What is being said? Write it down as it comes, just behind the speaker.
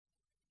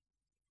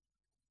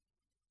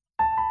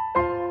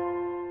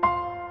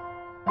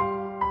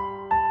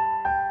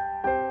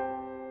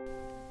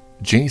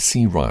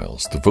J.C.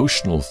 Ryle's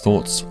Devotional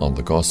Thoughts on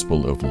the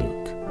Gospel of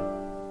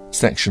Luke.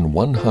 Section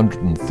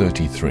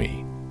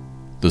 133.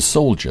 The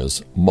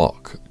Soldiers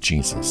Mock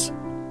Jesus.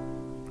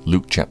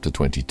 Luke chapter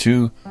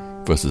 22,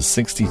 verses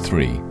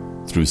 63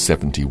 through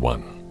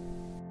 71.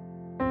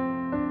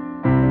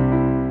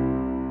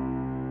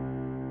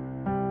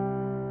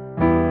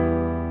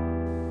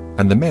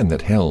 And the men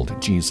that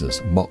held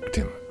Jesus mocked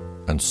him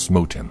and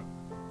smote him.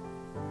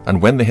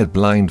 And when they had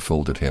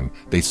blindfolded him,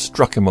 they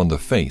struck him on the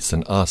face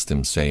and asked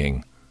him,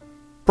 saying,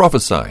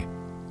 Prophesy,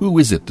 who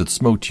is it that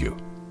smote you?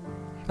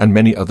 And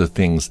many other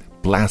things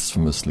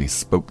blasphemously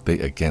spoke they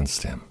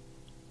against him.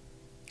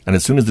 And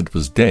as soon as it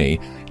was day,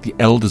 the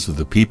elders of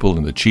the people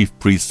and the chief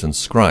priests and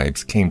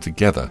scribes came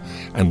together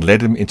and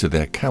led him into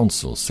their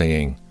council,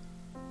 saying,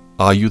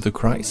 Are you the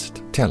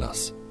Christ? Tell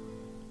us.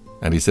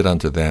 And he said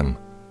unto them,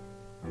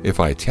 If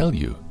I tell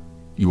you,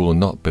 you will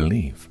not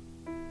believe.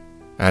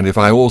 And if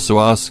I also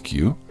ask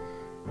you,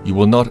 you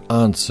will not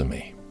answer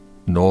me,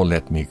 nor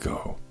let me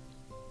go.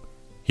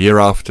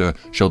 Hereafter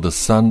shall the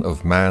Son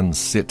of Man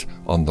sit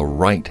on the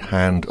right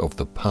hand of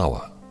the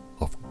power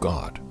of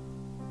God.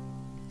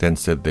 Then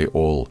said they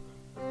all,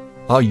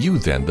 Are you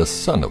then the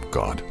Son of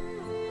God?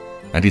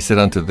 And he said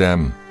unto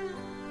them,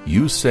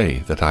 You say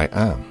that I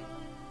am.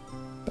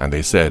 And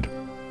they said,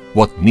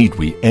 What need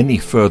we any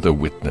further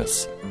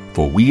witness?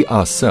 For we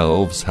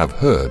ourselves have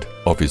heard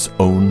of his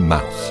own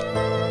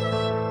mouth.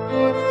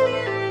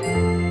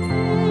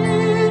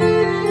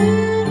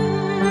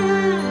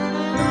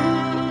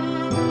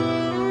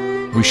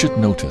 We should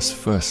notice,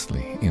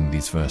 firstly, in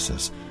these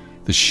verses,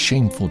 the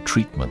shameful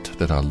treatment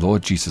that our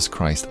Lord Jesus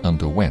Christ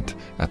underwent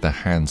at the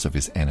hands of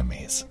his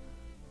enemies.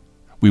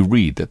 We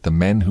read that the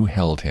men who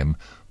held him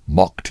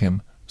mocked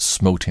him,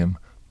 smote him,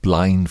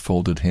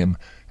 blindfolded him,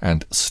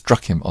 and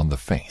struck him on the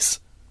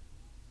face.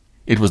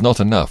 It was not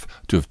enough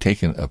to have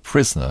taken a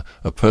prisoner,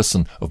 a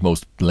person of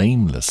most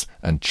blameless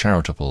and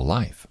charitable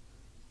life.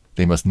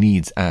 They must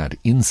needs add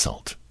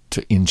insult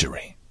to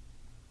injury.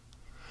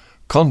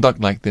 Conduct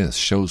like this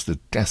shows the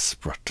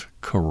desperate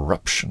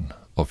corruption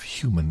of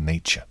human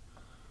nature,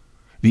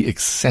 the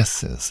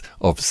excesses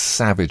of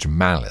savage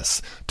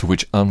malice to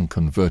which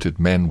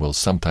unconverted men will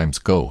sometimes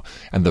go,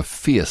 and the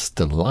fierce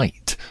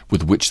delight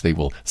with which they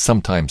will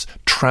sometimes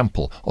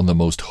trample on the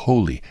most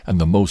holy and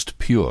the most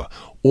pure,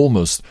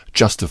 almost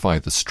justify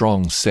the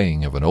strong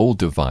saying of an old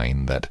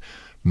divine that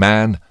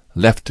man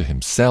left to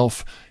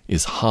himself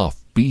is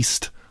half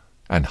beast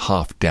and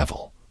half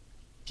devil.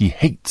 He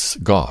hates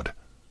God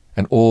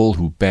and all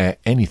who bear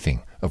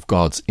anything of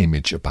God's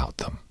image about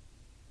them.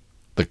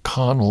 The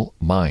carnal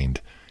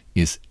mind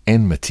is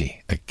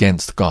enmity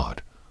against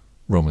God.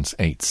 Romans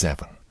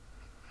 8:7.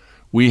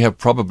 We have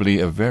probably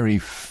a very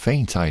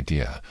faint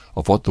idea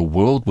of what the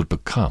world would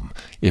become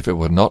if it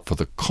were not for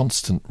the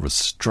constant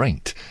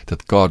restraint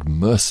that God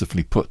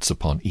mercifully puts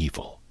upon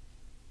evil.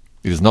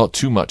 It is not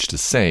too much to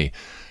say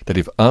that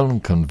if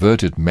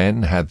unconverted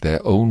men had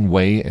their own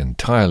way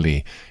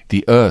entirely,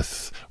 the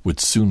earth would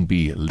soon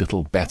be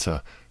little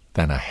better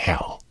than a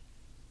hell.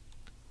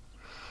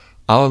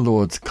 Our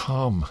Lord's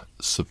calm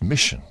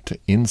submission to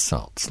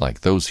insults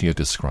like those here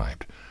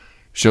described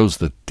shows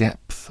the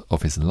depth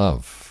of his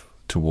love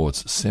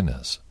towards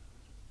sinners.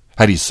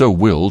 Had he so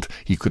willed,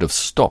 he could have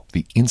stopped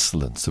the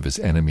insolence of his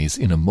enemies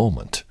in a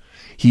moment.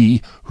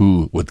 He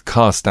who would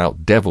cast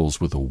out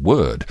devils with a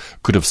word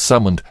could have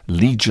summoned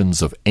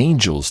legions of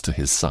angels to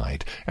his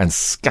side and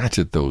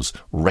scattered those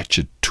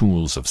wretched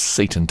tools of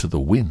Satan to the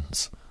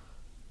winds.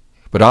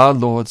 But our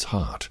Lord's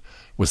heart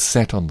was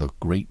set on the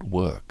great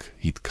work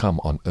he'd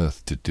come on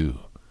earth to do.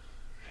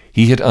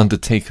 He had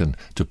undertaken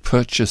to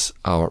purchase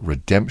our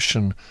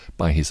redemption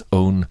by his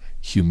own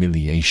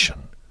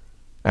humiliation,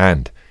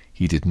 and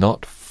he did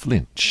not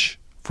flinch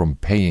from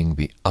paying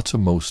the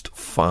uttermost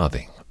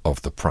farthing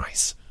of the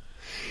price.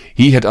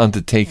 He had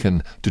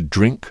undertaken to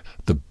drink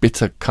the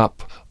bitter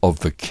cup of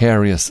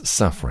vicarious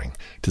suffering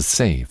to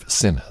save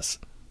sinners,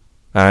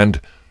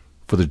 and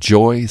for the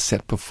joy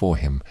set before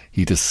him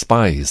he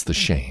despised the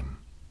shame,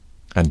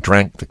 and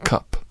drank the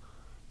cup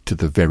to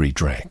the very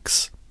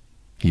dregs.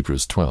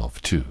 Hebrews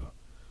 12:2.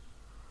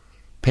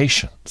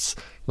 Patience,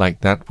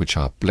 like that which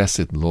our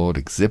blessed Lord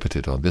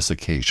exhibited on this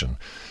occasion,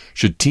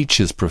 should teach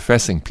his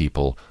professing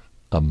people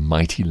a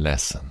mighty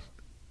lesson.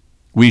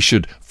 We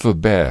should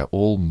forbear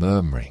all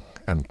murmuring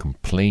and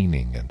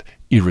complaining and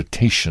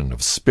irritation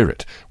of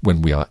spirit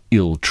when we are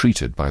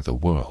ill-treated by the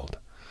world.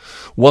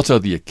 What are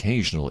the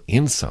occasional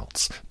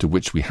insults to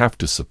which we have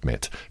to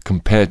submit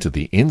compared to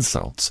the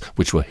insults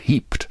which were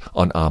heaped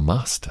on our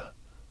Master?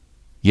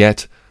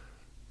 Yet,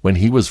 when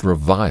he was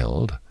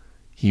reviled,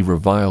 he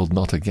reviled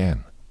not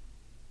again.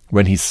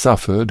 When he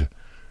suffered,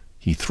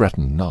 he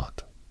threatened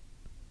not.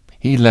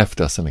 He left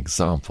us an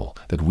example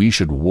that we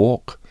should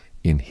walk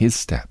in his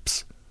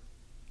steps.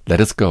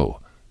 Let us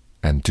go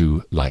and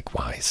do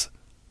likewise.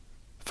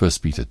 1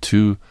 Peter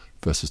 2,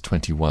 verses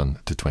 21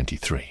 to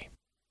 23.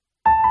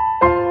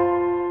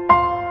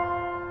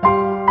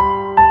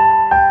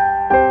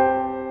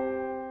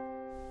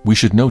 We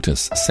should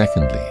notice,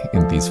 secondly,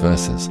 in these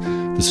verses,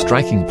 the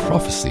striking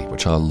prophecy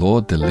which our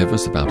Lord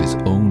delivers about his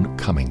own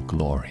coming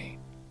glory.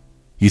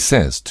 He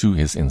says to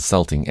his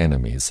insulting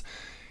enemies,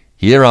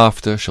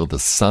 "Hereafter shall the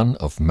Son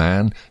of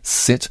Man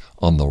sit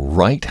on the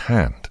right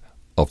hand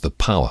of the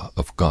power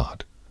of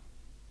God."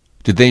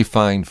 Did they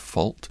find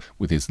fault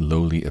with his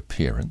lowly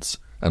appearance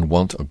and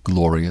want a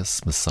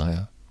glorious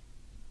Messiah?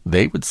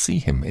 They would see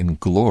him in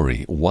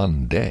glory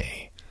one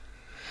day.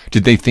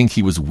 Did they think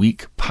he was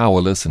weak,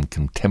 powerless, and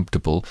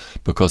contemptible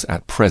because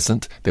at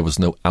present there was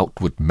no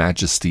outward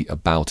majesty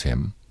about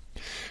him?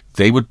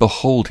 They would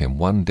behold him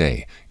one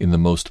day in the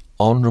most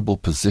honorable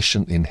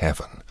position in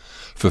heaven,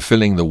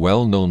 fulfilling the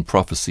well-known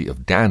prophecy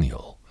of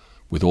Daniel,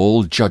 with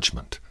all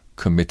judgment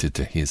committed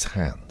to his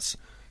hands.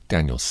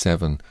 Daniel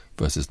 7,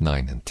 verses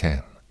 9 and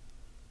 10.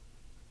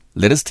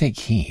 Let us take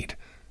heed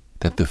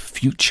that the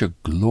future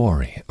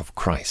glory of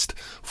Christ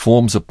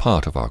forms a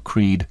part of our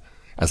creed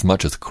as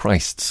much as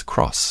Christ's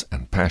cross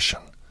and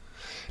passion.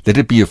 Let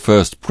it be a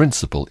first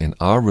principle in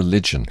our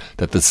religion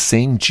that the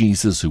same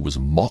Jesus who was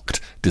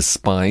mocked,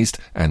 despised,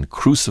 and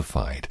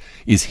crucified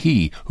is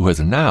he who has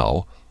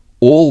now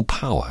all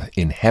power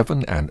in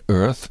heaven and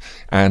earth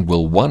and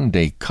will one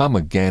day come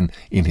again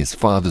in his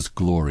Father's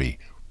glory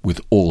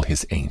with all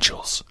his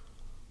angels.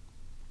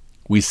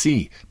 We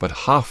see but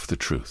half the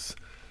truth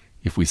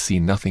if we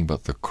see nothing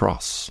but the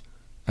cross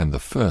and the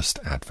first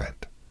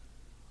advent.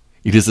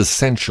 It is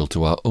essential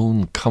to our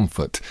own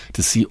comfort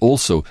to see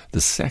also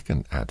the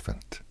second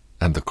advent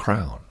and the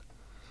crown.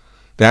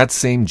 That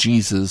same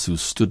Jesus who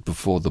stood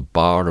before the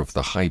bar of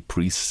the high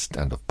priest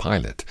and of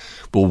Pilate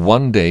will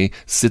one day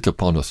sit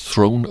upon a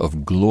throne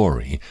of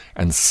glory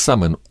and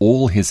summon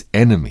all his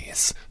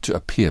enemies to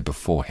appear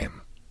before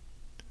him.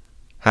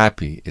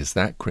 Happy is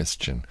that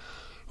Christian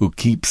who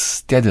keeps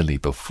steadily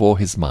before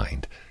his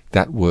mind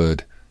that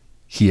word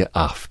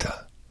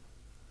hereafter.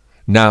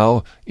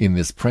 Now, in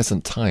this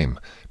present time,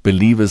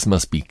 believers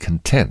must be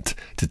content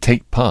to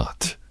take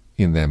part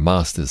in their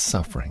Master's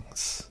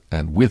sufferings,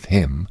 and with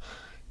him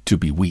to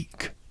be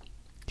weak.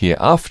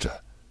 Hereafter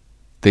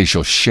they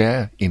shall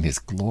share in his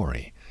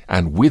glory,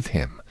 and with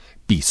him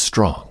be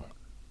strong.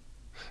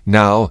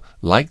 Now,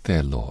 like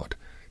their Lord,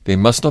 they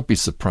must not be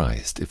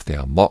surprised if they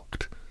are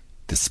mocked,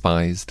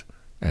 despised,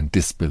 and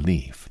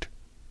disbelieved.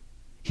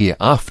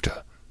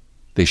 Hereafter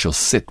they shall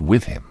sit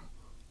with him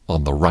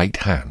on the right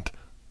hand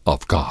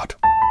of God.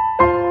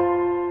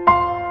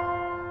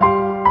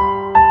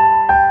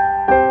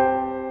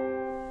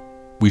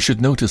 We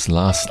should notice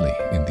lastly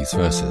in these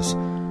verses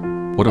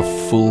what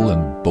a full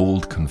and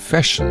bold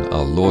confession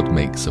our Lord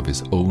makes of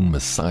his own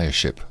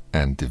messiahship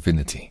and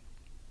divinity.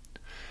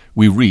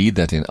 We read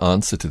that in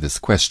answer to this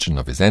question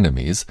of his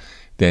enemies,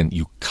 "Then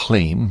you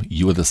claim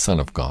you are the Son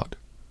of God?"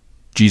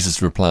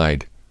 Jesus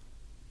replied,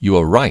 "You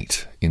are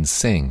right in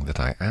saying that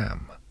I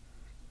am."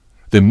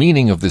 The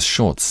meaning of this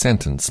short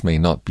sentence may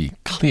not be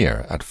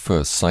clear at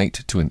first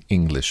sight to an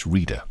English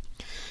reader.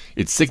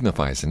 It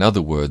signifies, in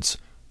other words,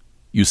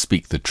 you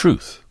speak the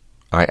truth.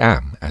 I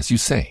am, as you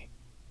say,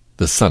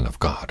 the Son of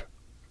God.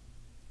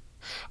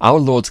 Our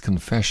Lord's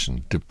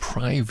confession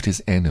deprived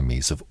his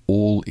enemies of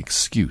all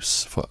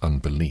excuse for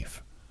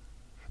unbelief.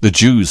 The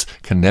Jews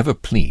can never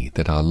plead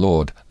that our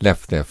Lord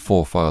left their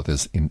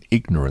forefathers in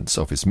ignorance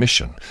of his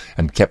mission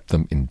and kept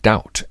them in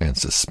doubt and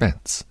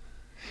suspense.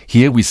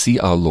 Here we see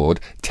our Lord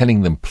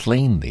telling them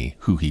plainly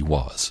who he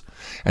was,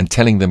 and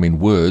telling them in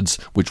words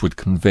which would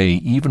convey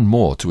even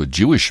more to a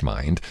Jewish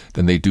mind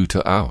than they do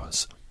to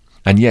ours.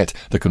 And yet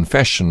the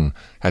confession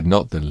had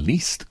not the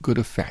least good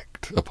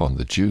effect upon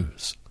the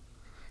Jews.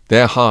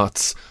 Their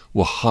hearts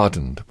were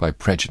hardened by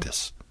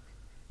prejudice.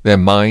 Their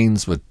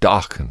minds were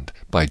darkened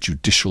by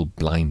judicial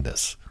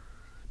blindness.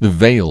 The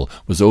veil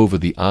was over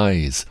the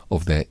eyes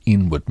of their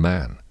inward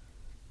man.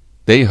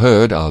 They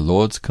heard our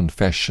Lord's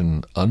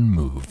confession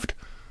unmoved,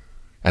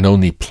 and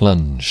only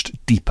plunged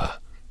deeper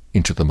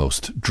into the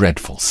most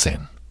dreadful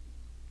sin.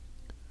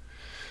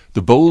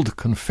 The bold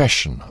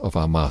confession of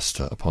our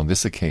Master upon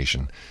this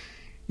occasion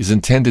is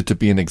intended to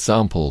be an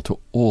example to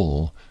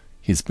all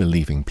his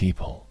believing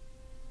people.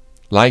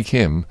 Like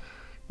him,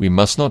 we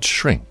must not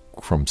shrink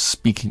from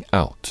speaking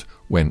out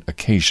when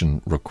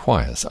occasion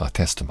requires our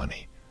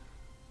testimony.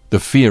 The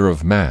fear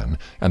of man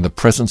and the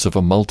presence of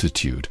a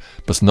multitude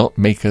must not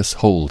make us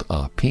hold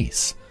our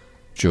peace.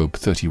 Job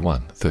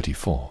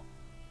 31:34.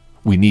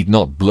 We need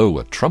not blow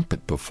a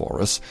trumpet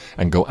before us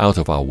and go out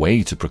of our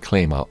way to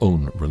proclaim our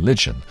own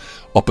religion.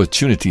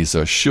 Opportunities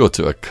are sure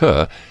to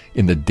occur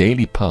in the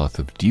daily path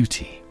of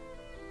duty,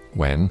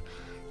 when,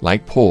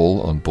 like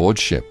Paul on board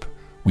ship,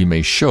 we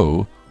may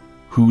show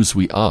whose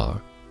we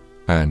are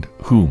and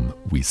whom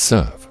we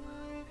serve.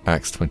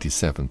 Acts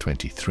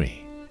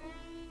 27:23.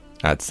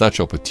 At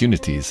such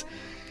opportunities,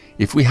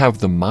 if we have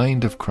the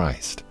mind of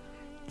Christ,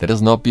 let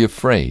us not be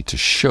afraid to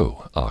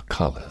show our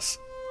colors.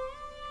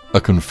 A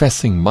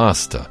confessing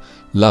Master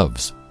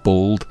loves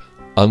bold,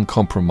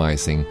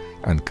 uncompromising,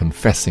 and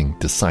confessing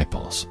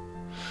disciples.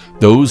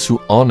 Those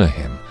who honor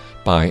him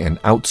by an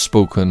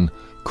outspoken,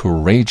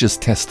 courageous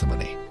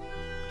testimony,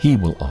 he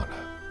will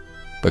honor.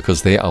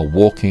 because they are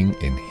walking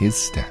in his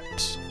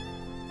steps.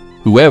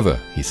 Whoever,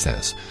 he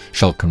says,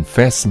 shall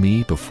confess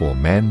me before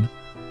men,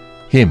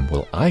 him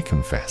will I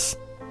confess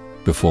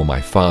before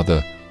my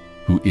Father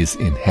who is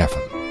in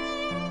heaven.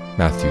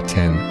 Matthew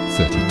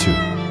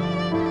 10:32.